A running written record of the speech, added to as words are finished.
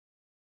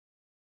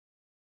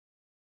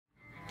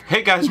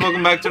Hey guys,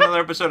 welcome back to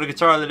another episode of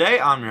Guitar of the Day.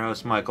 I'm your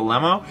host, Michael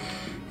Lemmo,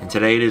 and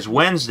today it is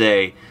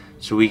Wednesday,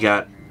 so we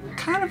got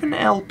kind of an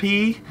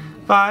LP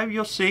vibe,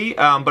 you'll see,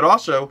 but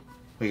also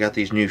we got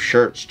these new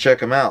shirts. Check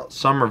them out.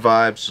 Summer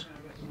vibes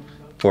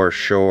for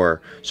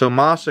sure. So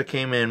Masa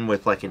came in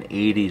with like an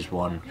 80s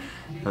one.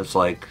 It was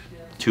like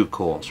too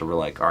cool, so we're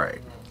like, alright,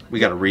 we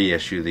got to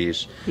reissue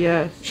these.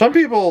 Yes. Some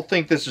people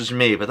think this is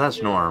me, but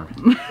that's Norm.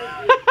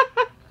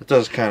 It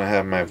does kind of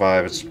have my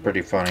vibe. It's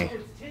pretty funny.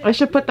 I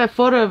should put that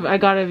photo I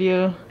got of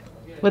you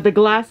with the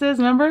glasses,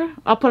 remember?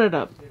 I'll put it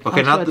up.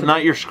 Okay,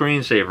 not your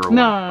screensaver one.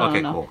 No,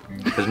 okay, no. Cool.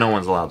 Because no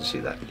one's allowed to see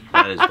that.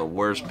 That is the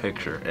worst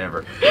picture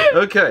ever.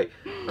 Okay.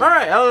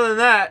 Alright, other than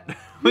that,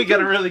 we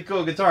got a really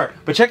cool guitar.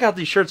 But check out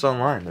these shirts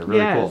online. They're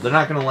really cool. They're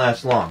not going to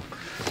last long.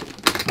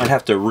 Might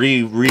have to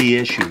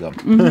reissue them.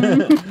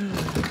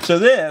 So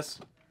this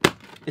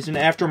is an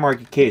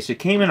aftermarket case. It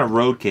came in a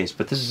road case,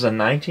 but this is a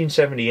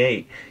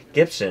 1978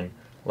 Gibson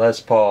Les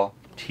Paul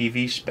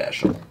TV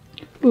Special.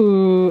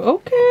 Ooh,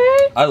 okay.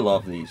 I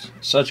love these.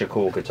 Such a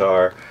cool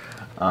guitar.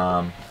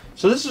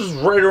 So this is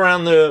right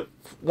around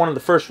one of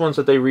the first ones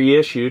that they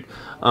reissued.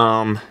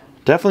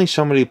 Definitely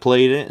somebody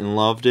played it and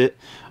loved it.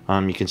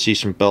 You can see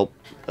some belt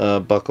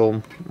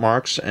buckle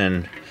marks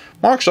and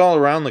marks all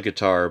around the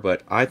guitar,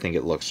 but I think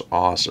it looks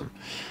awesome.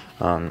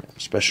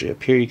 Especially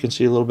up here you can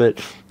see a little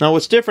bit. Now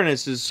what's different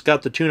is it's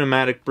got the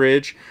Tune-O-Matic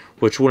bridge,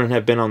 which wouldn't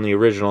have been on the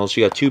originals.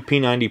 You got two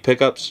P90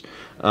 pickups,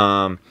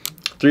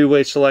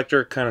 three-way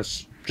selector, kind of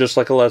just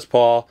like a Les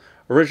Paul.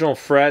 Original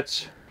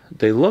frets,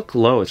 they look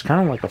low. It's kind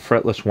of like a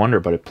fretless Wonder,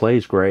 but it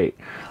plays great.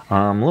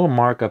 A little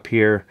mark up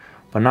here,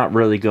 but not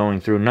really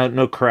going through.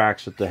 No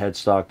cracks at the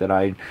headstock that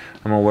I'm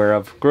aware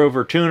of.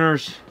 Grover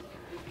tuners,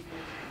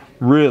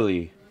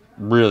 really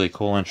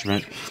cool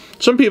instrument.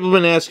 Some people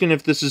have been asking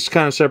if this is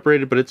kind of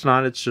separated, but it's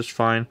not. It's just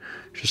fine.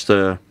 Just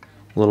a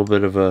little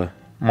bit of a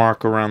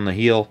mark around the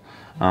heel.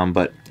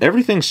 But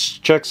everything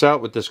checks out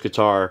with this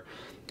guitar.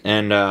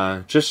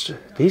 And just,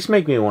 these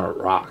make me want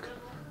to rock,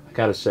 I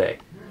gotta say.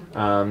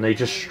 They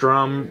just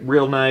strum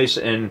real nice,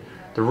 and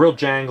they're real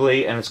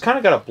jangly, and it's kind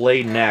of got a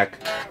blade neck,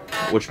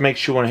 which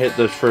makes you want to hit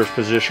those first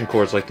position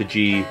chords like the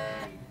G,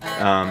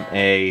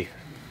 A,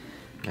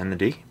 and the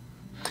D.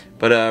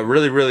 But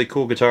really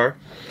cool guitar.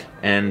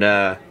 And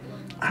I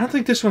don't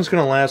think this one's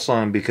going to last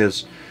long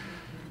because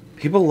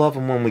people love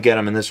them when we get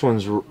them, and this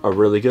one's a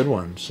really good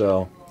one.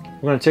 So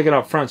we're going to take it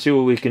out front, see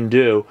what we can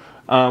do.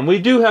 We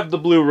do have the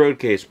blue road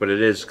case, but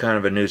it is kind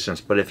of a nuisance.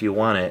 But if you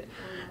want it,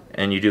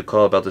 and you do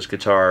call about this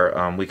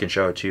guitar, we can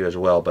show it to you as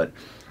well. But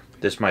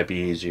this might be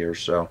easier,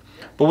 so.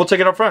 But we'll take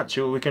it up front, see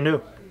what we can do.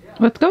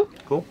 Let's go.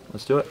 Cool,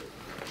 let's do it.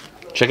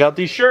 Check out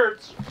these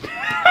shirts.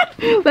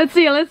 Let's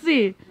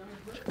see.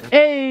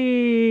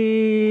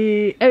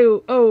 Hey,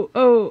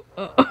 oh,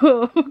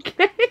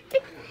 okay.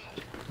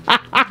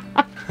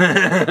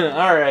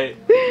 Alright,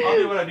 I'll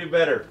do what I do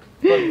better.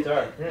 Play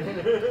guitar.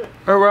 Alright,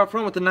 we're out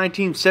front with the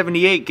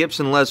 1978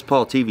 Gibson Les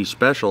Paul TV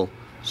Special.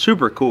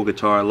 Super cool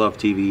guitar, I love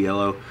TV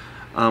yellow.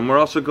 We're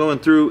also going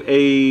through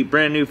a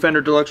brand new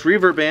Fender Deluxe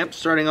Reverb amp,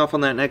 starting off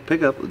on that neck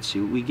pickup. Let's see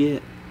what we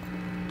get.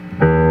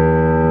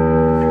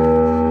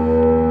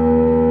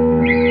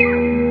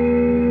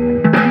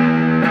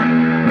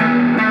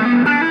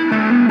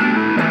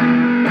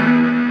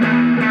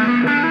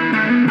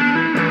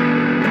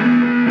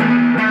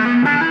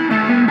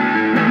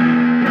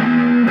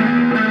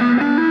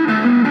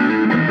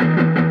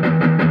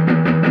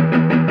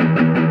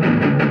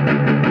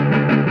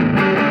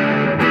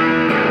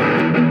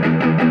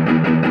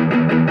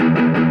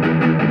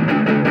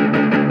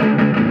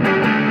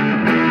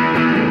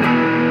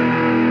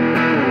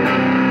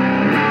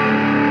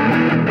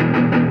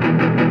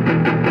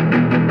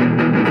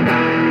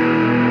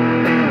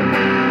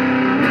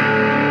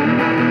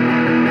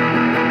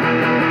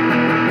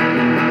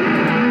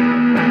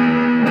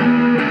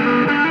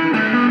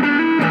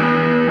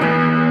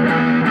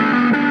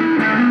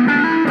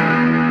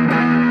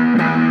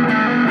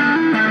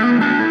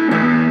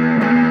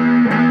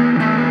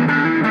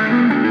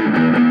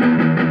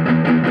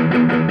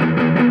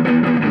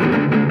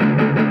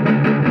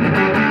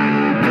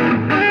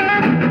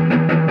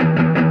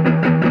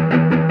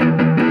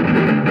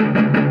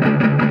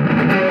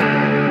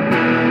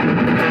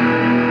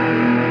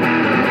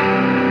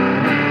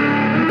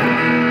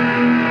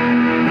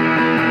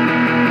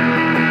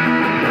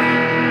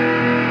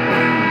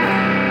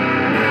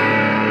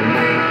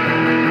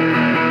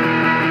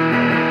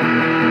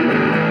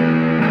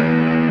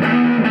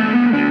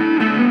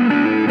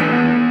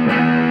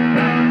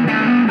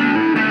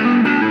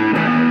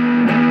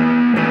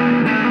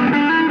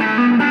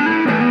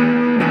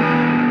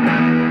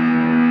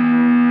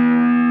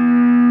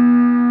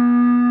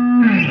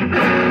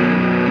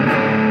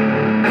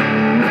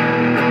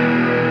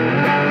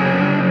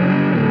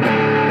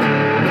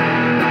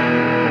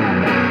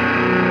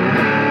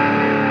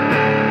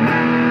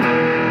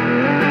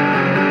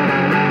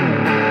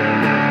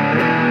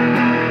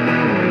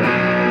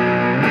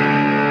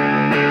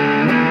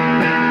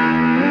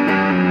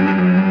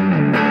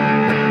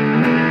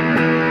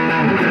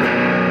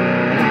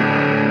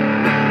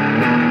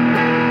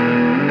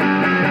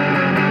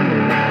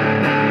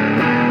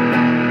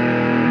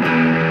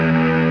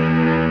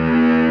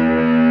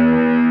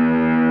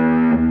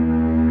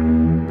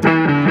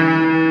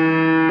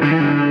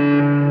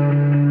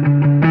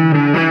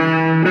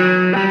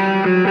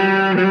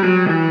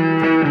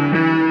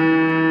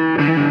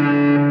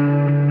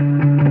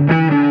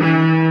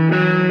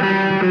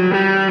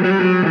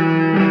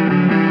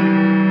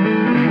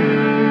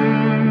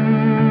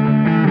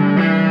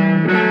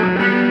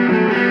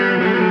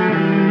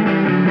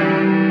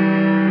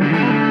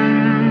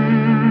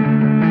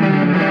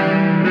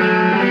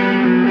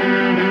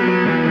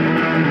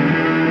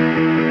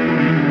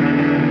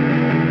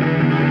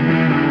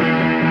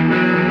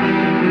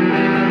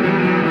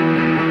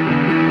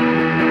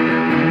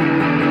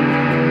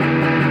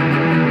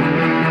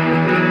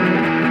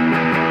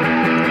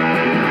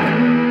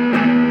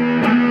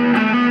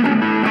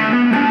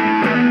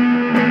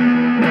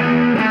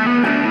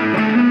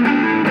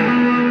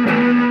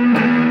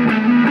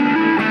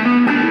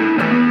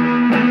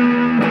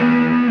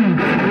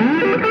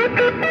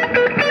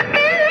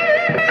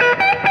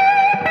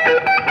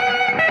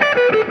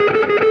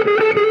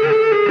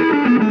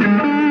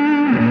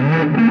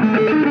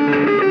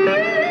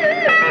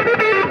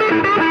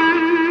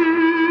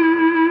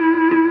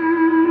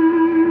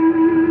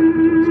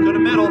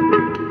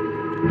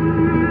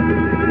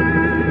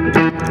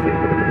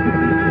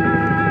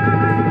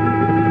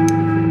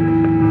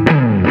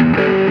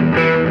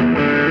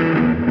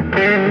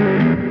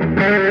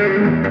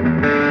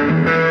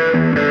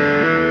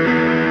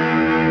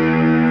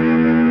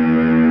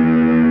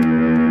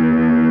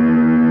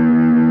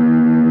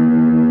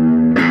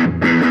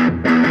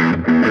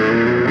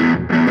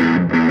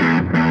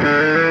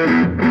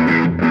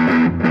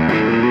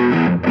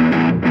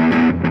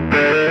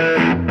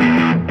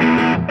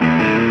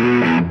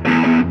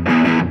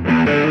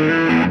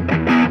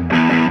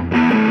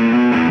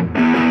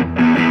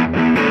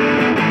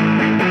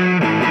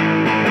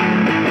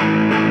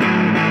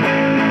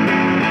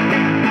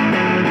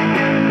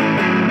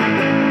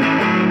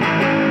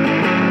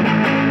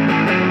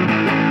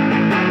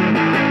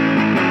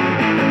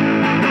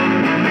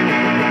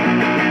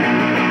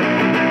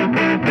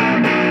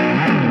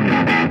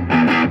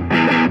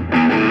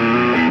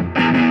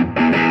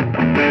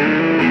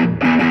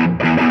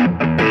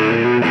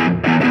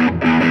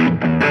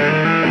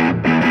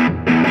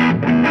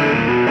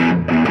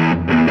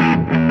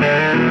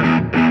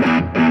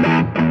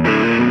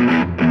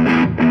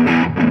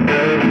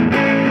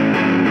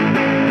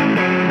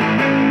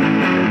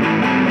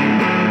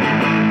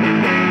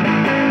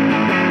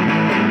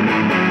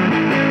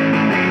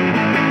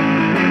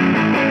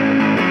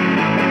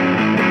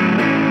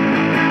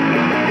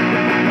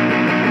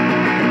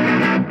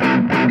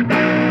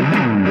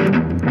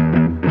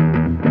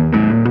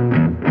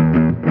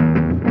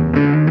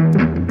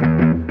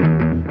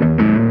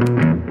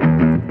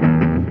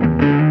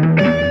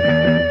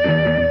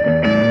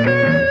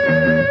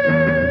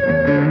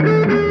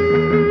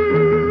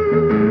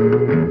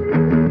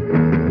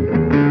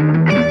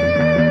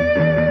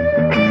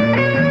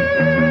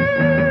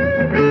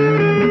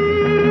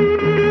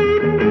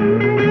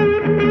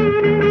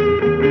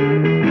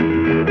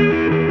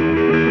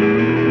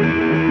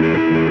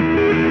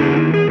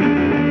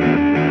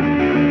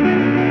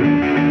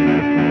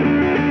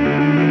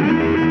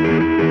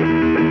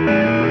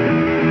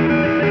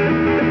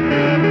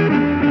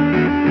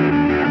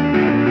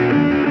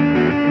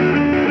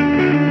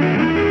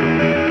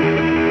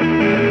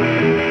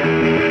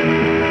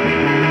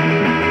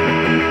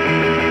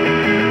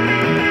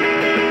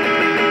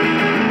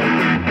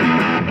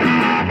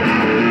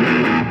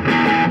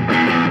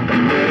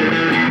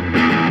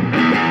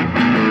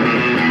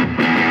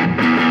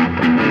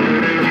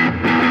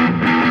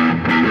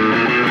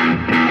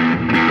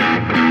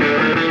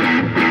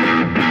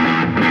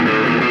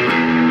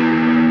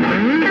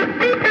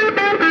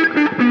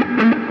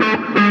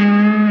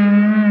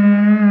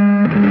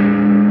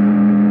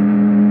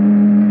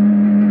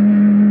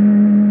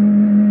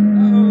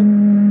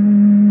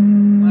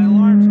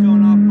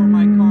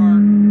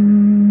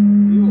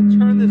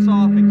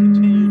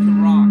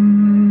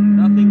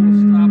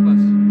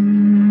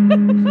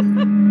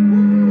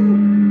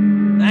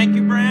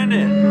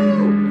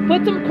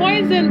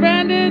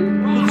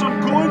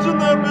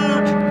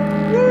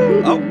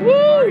 Oh,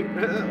 Woo!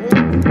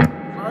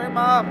 sorry,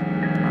 Mom. All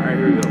right,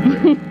 here we go.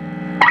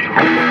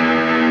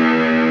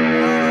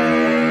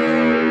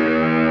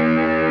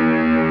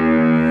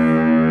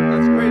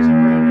 That's crazy,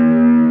 Brandon.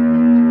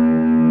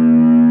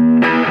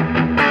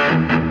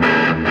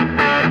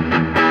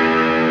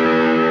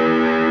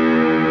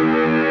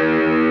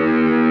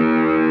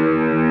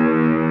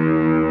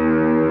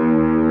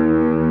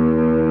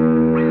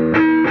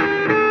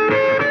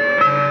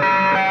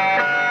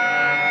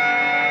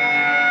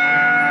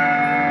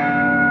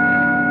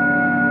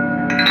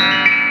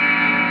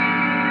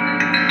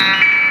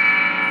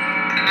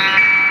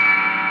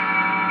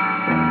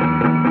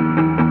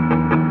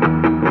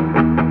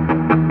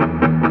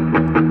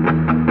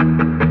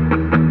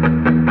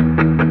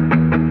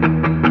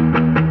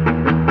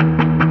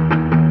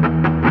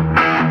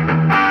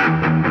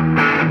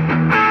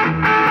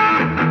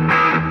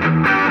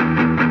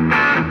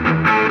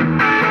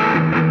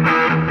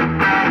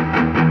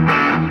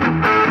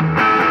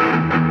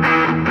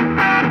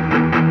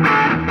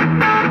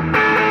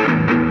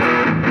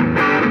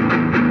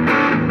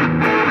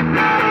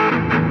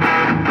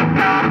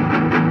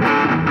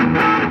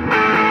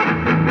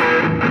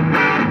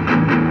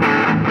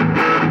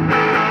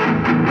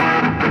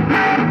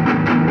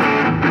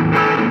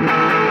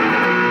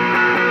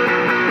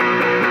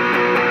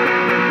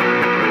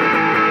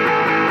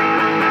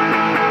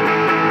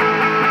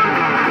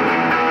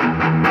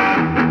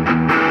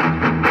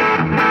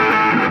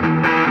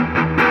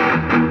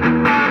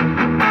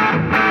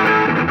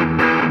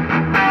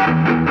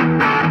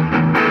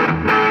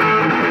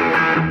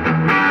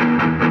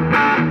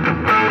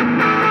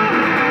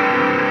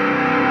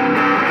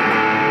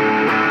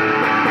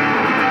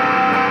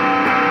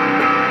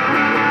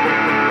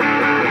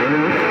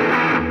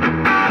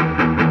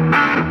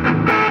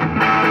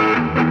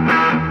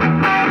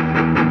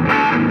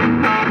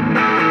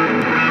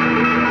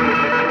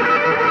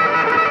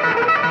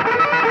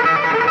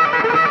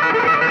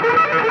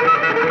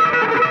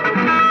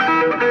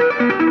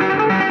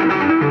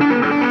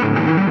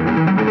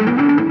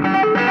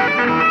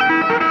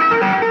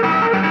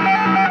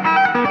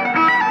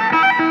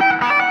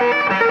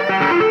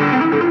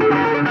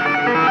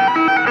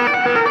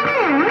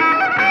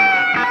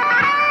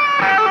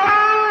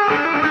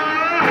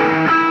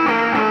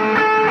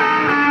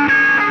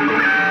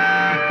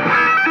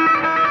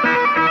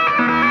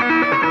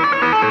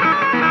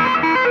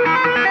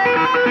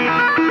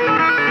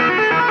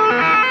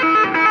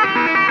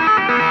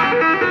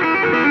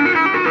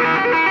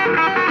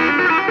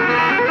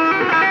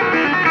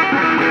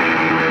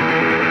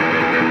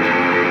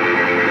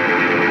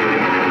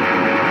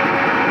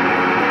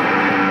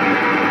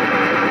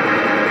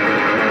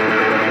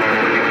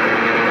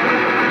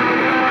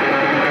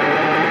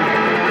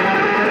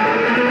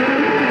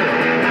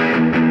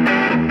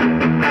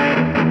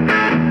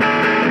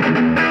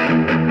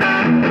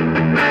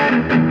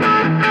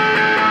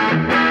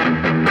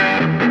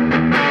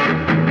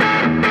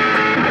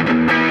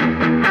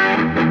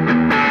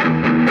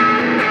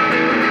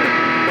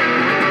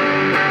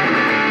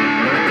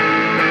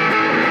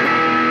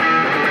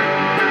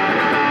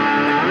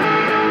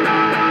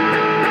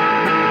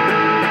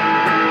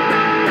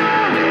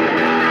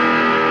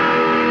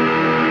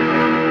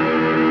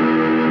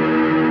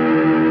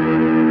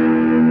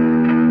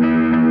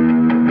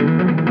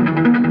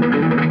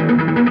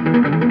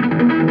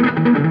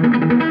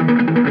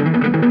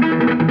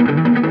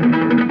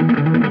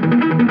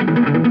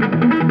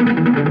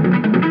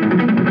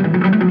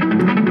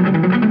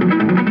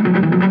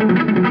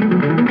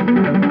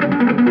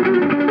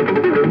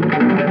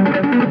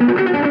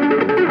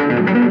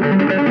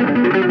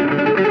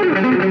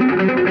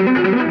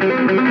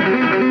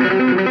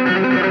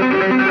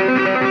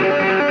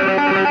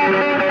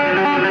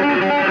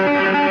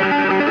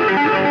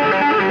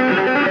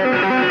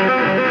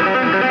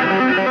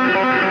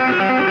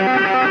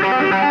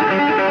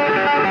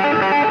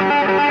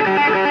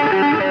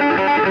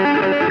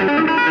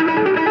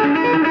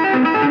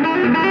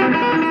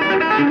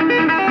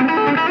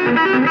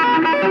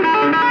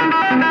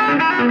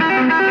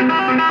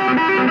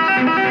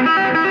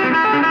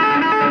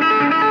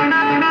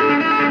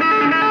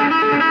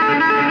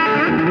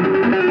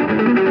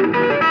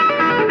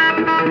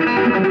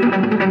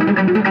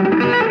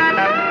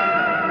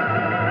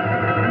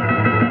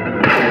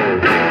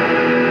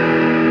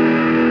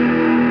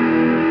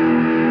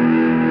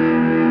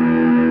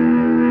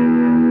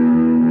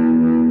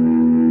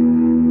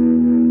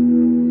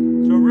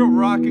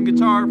 rocking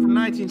guitar from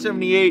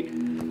 1978.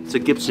 It's a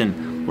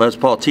Gibson Les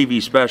Paul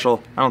TV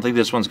special. I don't think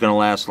this one's going to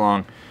last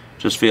long.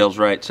 Just feels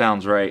right,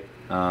 sounds right,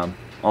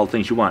 all the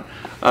things you want.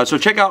 So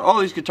check out all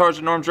these guitars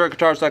at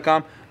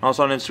normsrareguitars.com.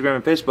 Also on Instagram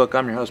and Facebook.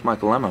 I'm your host,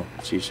 Michael Lemmo.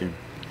 See you soon.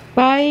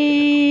 Bye.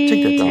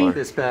 Take that dollar. Take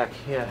this back,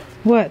 yeah.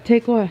 What?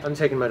 Take what? I'm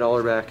taking my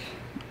 $1 back.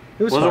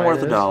 It wasn't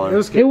worth a dollar. It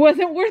was good. It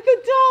wasn't worth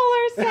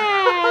 $1,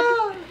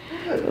 sad.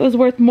 It was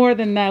worth more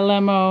than that,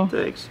 Lemmo.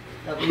 Thanks.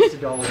 At least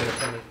 $1 and a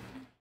penny.